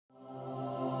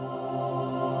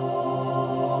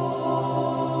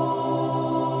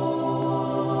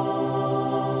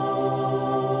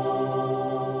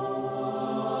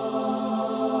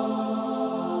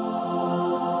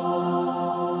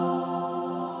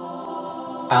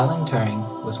Alan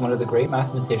Turing was one of the great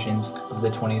mathematicians of the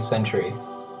 20th century.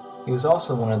 He was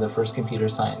also one of the first computer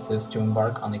scientists to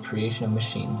embark on the creation of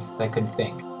machines that could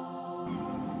think.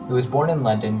 He was born in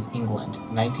London, England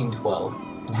in 1912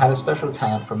 and had a special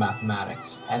talent for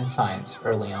mathematics and science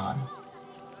early on.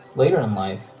 Later in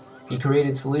life, he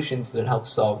created solutions that helped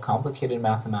solve complicated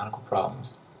mathematical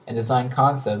problems and designed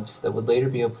concepts that would later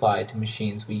be applied to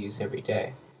machines we use every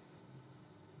day.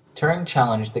 Turing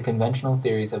challenged the conventional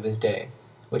theories of his day,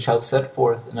 which helped set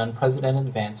forth an unprecedented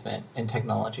advancement in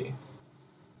technology.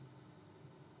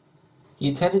 He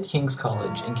attended King's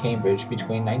College in Cambridge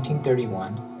between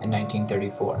 1931 and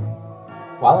 1934.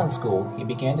 While in school, he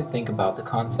began to think about the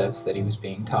concepts that he was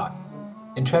being taught,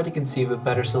 and tried to conceive of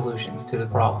better solutions to the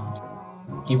problems.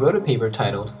 He wrote a paper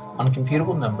titled On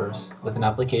Computable Numbers with an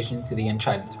Application to the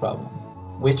Entscheidungs Problem,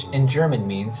 which in German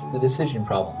means the decision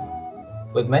problem.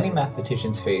 What many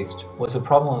mathematicians faced was a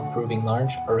problem of proving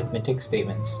large arithmetic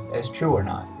statements as true or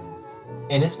not.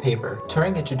 In his paper,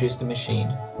 Turing introduced a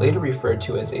machine, later referred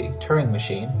to as a Turing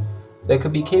machine, that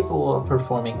could be capable of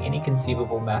performing any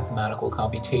conceivable mathematical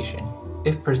computation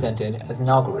if presented as an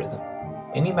algorithm.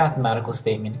 Any mathematical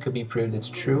statement could be proved as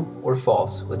true or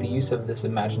false with the use of this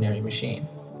imaginary machine.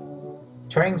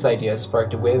 Turing's idea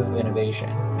sparked a wave of innovation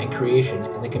and creation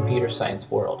in the computer science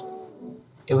world.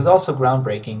 It was also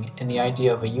groundbreaking in the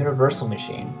idea of a universal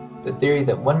machine, the theory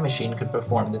that one machine could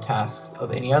perform the tasks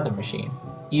of any other machine,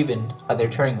 even other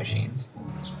Turing machines.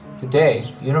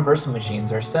 Today, universal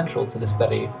machines are central to the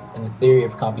study in the theory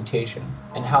of computation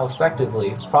and how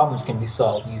effectively problems can be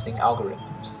solved using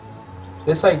algorithms.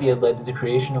 This idea led to the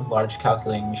creation of large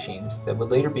calculating machines that would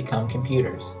later become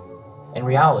computers. In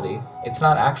reality, it's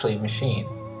not actually a machine.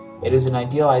 It is an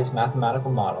idealized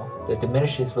mathematical model that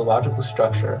diminishes the logical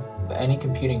structure of any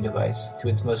computing device to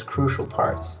its most crucial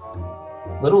parts.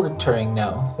 Little did Turing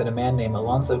know that a man named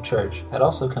Alonzo Church had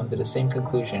also come to the same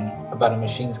conclusion about a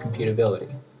machine's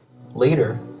computability.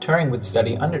 Later, Turing would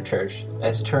study under Church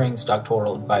as Turing's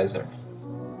doctoral advisor.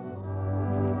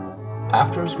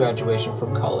 After his graduation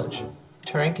from college,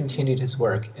 Turing continued his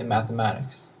work in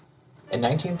mathematics. In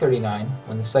 1939,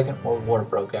 when the Second World War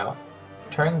broke out,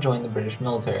 Turing joined the British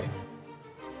military.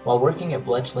 While working at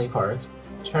Bletchley Park,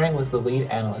 Turing was the lead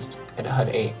analyst at HUD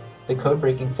 8, the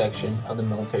code-breaking section of the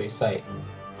military site.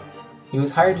 He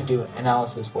was hired to do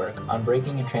analysis work on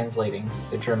breaking and translating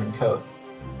the German code.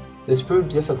 This proved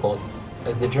difficult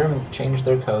as the Germans changed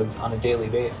their codes on a daily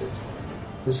basis.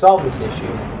 To solve this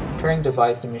issue, Turing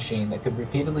devised a machine that could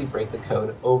repeatedly break the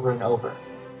code over and over.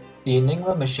 The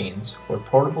Enigma machines were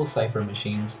portable cipher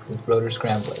machines with rotor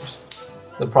scramblers.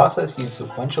 The process used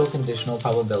sequential conditional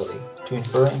probability to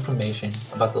infer information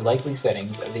about the likely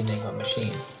settings of the Enigma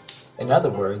machine. In other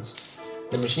words,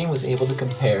 the machine was able to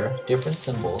compare different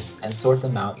symbols and sort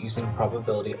them out using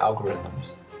probability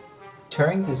algorithms.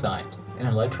 Turing designed an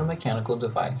electromechanical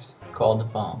device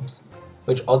called bombs,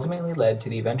 which ultimately led to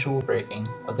the eventual breaking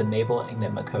of the naval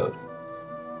Enigma code.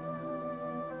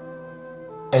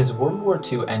 As World War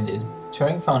II ended,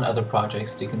 Turing found other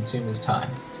projects to consume his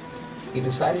time. He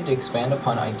decided to expand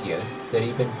upon ideas that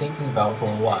he'd been thinking about for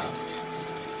a while.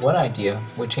 One idea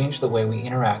would change the way we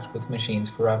interact with machines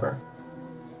forever.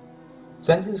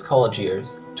 Since his college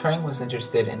years, Turing was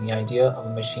interested in the idea of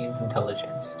a machine's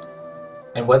intelligence,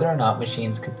 and whether or not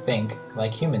machines could think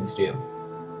like humans do.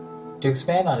 To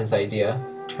expand on his idea,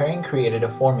 Turing created a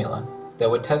formula that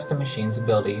would test a machine's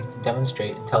ability to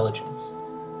demonstrate intelligence.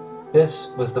 This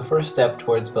was the first step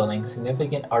towards building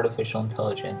significant artificial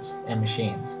intelligence in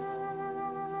machines.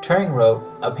 Turing wrote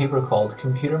a paper called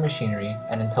Computer Machinery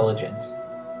and Intelligence,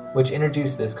 which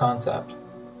introduced this concept.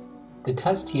 The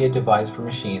test he had devised for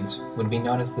machines would be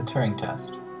known as the Turing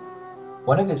test.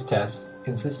 One of his tests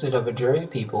consisted of a jury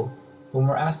of people whom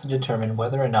were asked to determine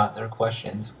whether or not their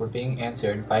questions were being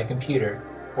answered by a computer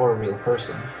or a real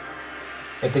person.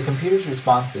 If the computer's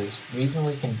responses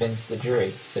reasonably convinced the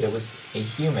jury that it was a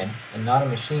human and not a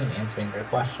machine answering their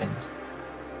questions,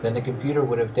 then the computer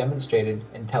would have demonstrated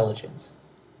intelligence.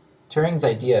 Turing's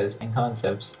ideas and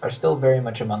concepts are still very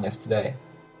much among us today.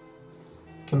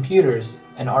 Computers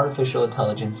and artificial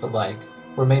intelligence alike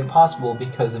were made possible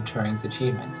because of Turing's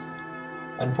achievements.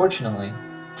 Unfortunately,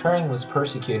 Turing was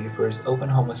persecuted for his open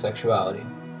homosexuality,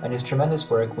 and his tremendous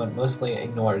work went mostly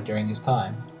ignored during his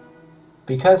time.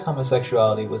 Because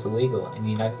homosexuality was illegal in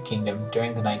the United Kingdom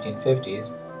during the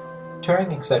 1950s,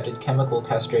 Turing accepted chemical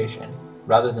castration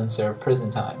rather than serve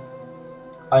prison time.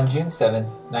 On June 7,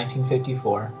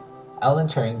 1954, Alan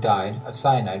Turing died of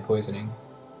cyanide poisoning.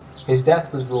 His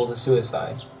death was ruled a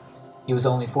suicide. He was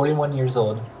only 41 years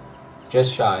old,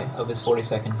 just shy of his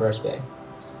 42nd birthday.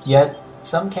 Yet,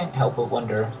 Some can't help but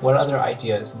wonder what other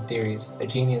ideas and theories a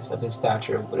genius of his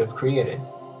stature would have created.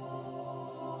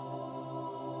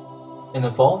 In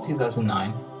the fall of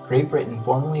 2009, Great Britain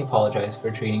formally apologized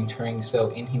for treating Turing so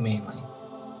inhumanely,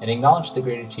 and acknowledged the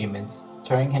great achievements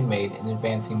Turing had made in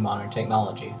advancing modern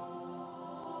technology.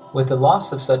 With the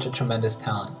loss of such a tremendous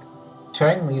talent,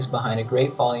 Turing leaves behind a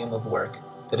great volume of work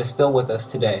that is still with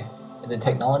us today in the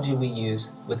technology we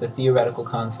use with the theoretical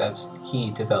concepts he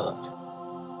developed.